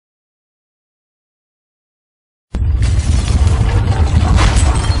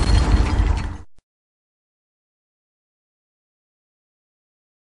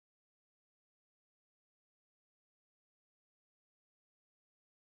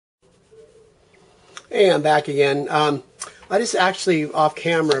Hey, I'm back again. I just actually off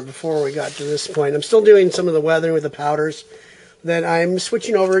camera before we got to this point. I'm still doing some of the weathering with the powders. Then I'm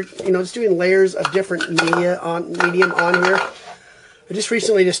switching over, just doing layers of different medium on here. I just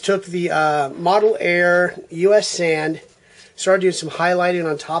recently took the Model Air US Sand, started doing some highlighting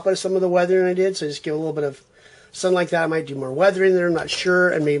on top of some of the weathering I did. So just give a little bit of sun like that. I might do more weathering there, I'm not sure,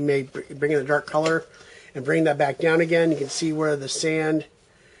 and maybe bring in a dark color and bring that back down again. You can see where the sand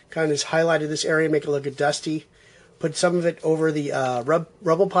kind of just highlighted this area, make it look dusty. Put some of it over the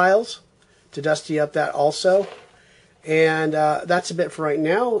rubble piles to dusty up that also. And that's a bit for right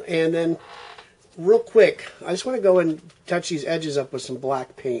now. And then real quick, I just want to go and touch these edges up with some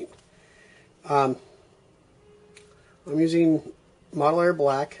black paint. I'm using Model Air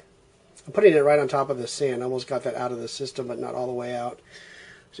Black. I'm putting it right on top of the sand. I almost got that out of the system, but not all the way out.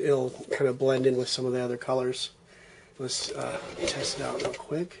 So it'll kind of blend in with some of the other colors. Let's test it out real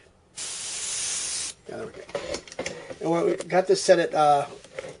quick. Yeah, there we go. And we got this set at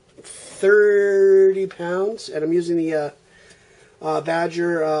 30 pounds, and I'm using the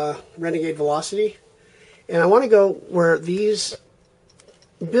Badger Renegade Velocity. And I want to go where these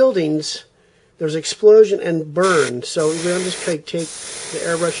buildings, there's explosion and burn. So we're going to just take the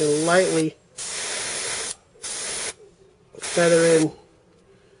airbrush and lightly feather in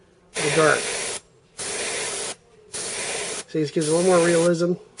the dark. See, this gives a little more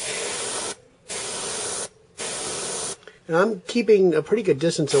realism. And I'm keeping a pretty good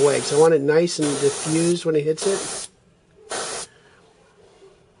distance away because I want it nice and diffused when it hits it.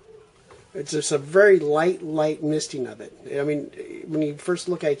 It's just a very light misting of it. I mean, when you first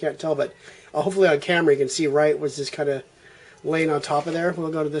look at it, you can't tell, but hopefully on camera you can see right what's just kind of laying on top of there.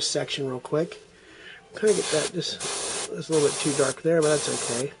 We'll go to this section real quick. Kind of get that just a little bit too dark there, but that's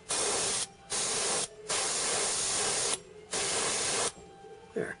okay.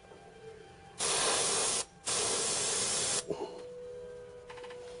 There.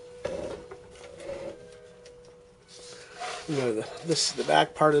 This is the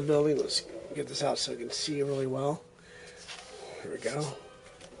back part of the building. Let's get this out so you can see it really well. There we go.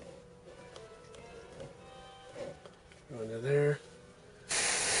 Go into there.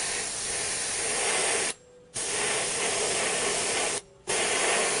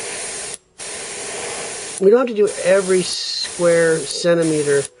 We don't have to do every square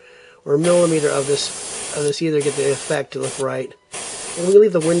centimeter or millimeter of this either to get the effect to look right. And we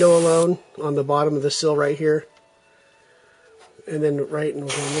leave the window alone on the bottom of the sill right here. And then right in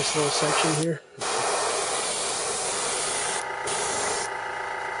this little section here.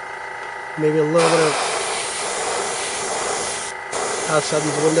 Maybe a little bit of outside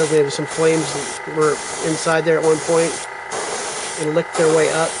these windows. Maybe some flames that were inside there at one point and licked their way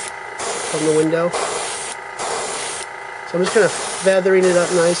up from the window. So I'm just kind of feathering it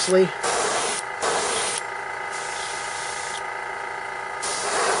up nicely.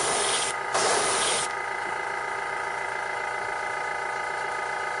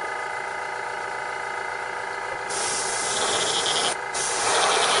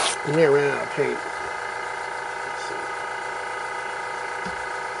 And they ran out of paint. Let's see.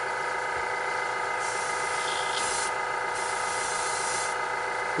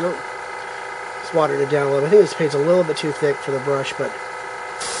 Nope. Just watered it down a little bit. I think this paint's a little bit too thick for the brush, but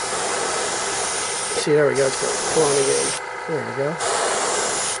see, there we go. It's going again. There we go.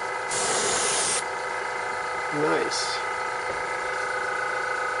 Nice.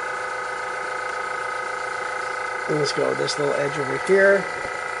 And let's go with this little edge over here.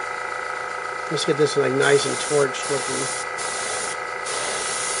 Let's get this like nice and torched looking.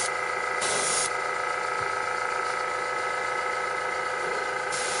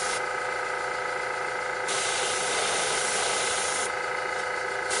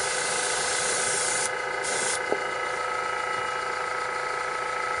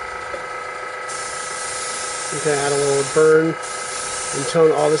 You can add a little burn and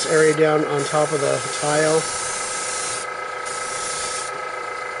tone all this area down on top of the tile.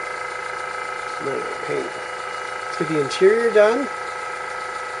 Paint. Let's get the interior done.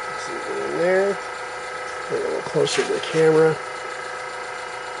 Let's see it in there. Bring it a little closer to the camera.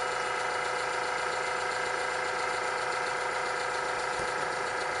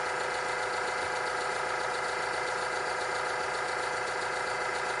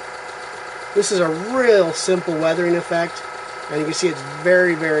 This is a real simple weathering effect, and you can see it's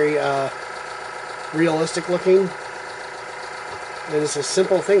very, very realistic looking. And it's a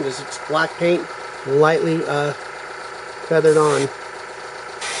simple thing. It's black paint, lightly feathered on.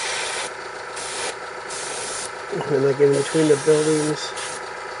 And like in between the buildings,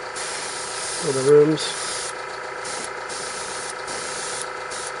 or the rooms.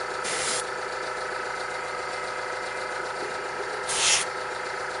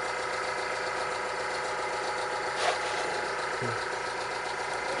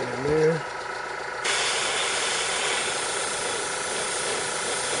 Get in there.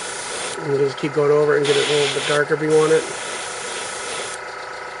 And we'll just keep going over it and get it a little bit darker if you want it.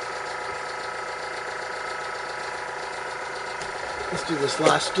 Let's do this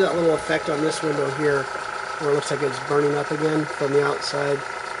last, do that little effect on this window here, where it looks like it's burning up again from the outside,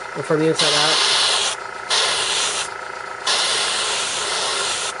 or from the inside out.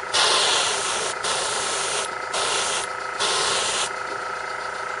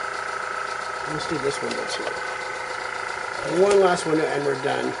 Let's do this window too. One last window and we're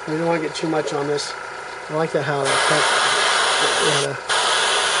done. We don't want to get too much on this. I like that how it affects.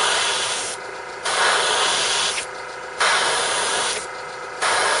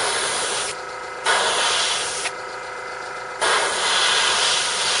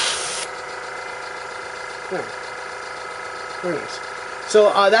 There. Very nice.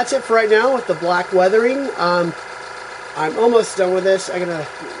 So that's it for right now with the black weathering. I'm almost done with this. I'm going to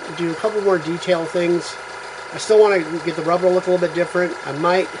do a couple more detail things. I still want to get the rubber to look a little bit different. I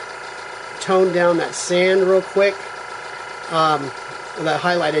might tone down that sand real quick. That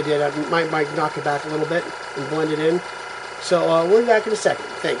highlight I did, I might knock it back a little bit and blend it in. So we're back in a second.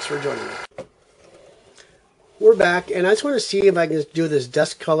 Thanks for joining me. We're back, and I just want to see if I can just do this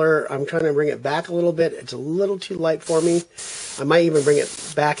dust color. I'm trying to bring it back a little bit. It's a little too light for me. I might even bring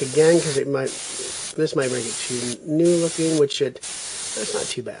it back again because it might. This might make it too new looking, that's not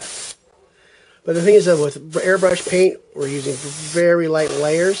too bad. But the thing is that with airbrush paint, we're using very light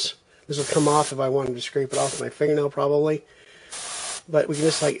layers. This will come off if I wanted to scrape it off with my fingernail probably. But we can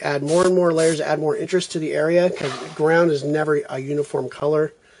just like add more and more layers, add more interest to the area, because the ground is never a uniform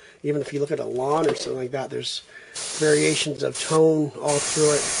color. Even if you look at a lawn or something like that, there's variations of tone all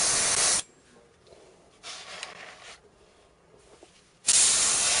through it.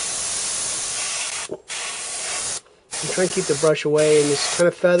 I'm trying to keep the brush away and just kind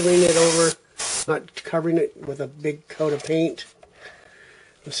of feathering it over, not covering it with a big coat of paint.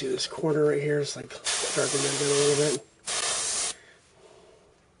 Let's see this corner right here. It's like darkening that down a little bit.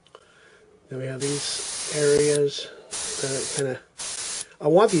 Then we have these areas that kind of. I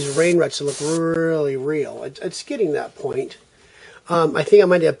want these rain ruts to look really real. It's getting that point. I think I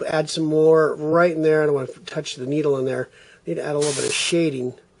might have to add some more right in there. I don't want to touch the needle in there. I need to add a little bit of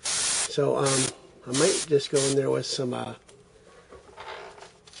shading. So I might just go in there with some,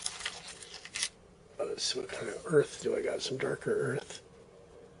 let's see, what kind of earth do I got? Some darker earth.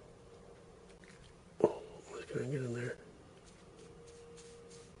 What can I get in there?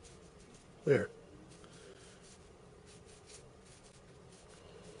 There.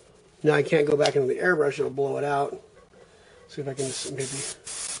 Now I can't go back into the airbrush, it'll blow it out. See if I can just maybe.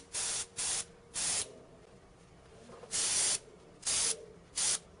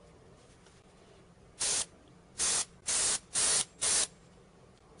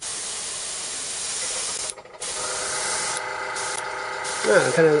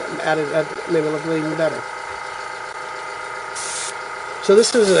 I kind of added, made it look really even better. So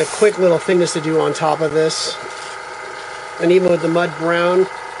this is a quick little thing just to do on top of this. And even with the mud brown,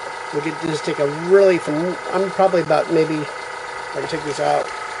 we could just take a really, I'm probably about maybe, I can take this out,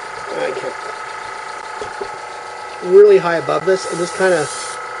 I can't, really high above this, and just kind of,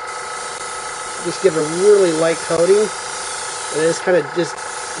 just give a really light coating, and it just kind of just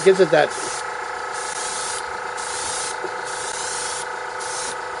gives it that,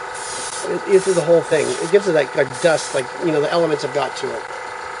 it's the whole thing, it gives it that like dust, like, you know, the elements have got to it.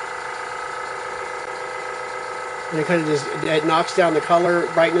 And it kind of just, it knocks down the color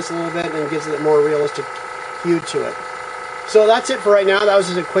brightness a little bit and gives it a more realistic hue to it. So that's it for right now. That was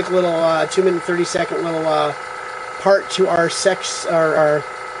just a quick little 2-minute, 30-second little part to our section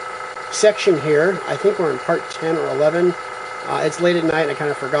here. I think we're in part 10 or 11. It's late at night and I kind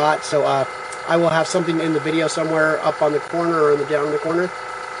of forgot. So I will have something in the video somewhere up on the corner or down in the corner.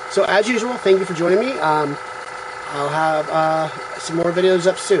 So as usual, thank you for joining me. I'll have some more videos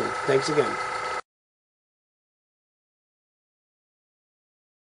up soon. Thanks again.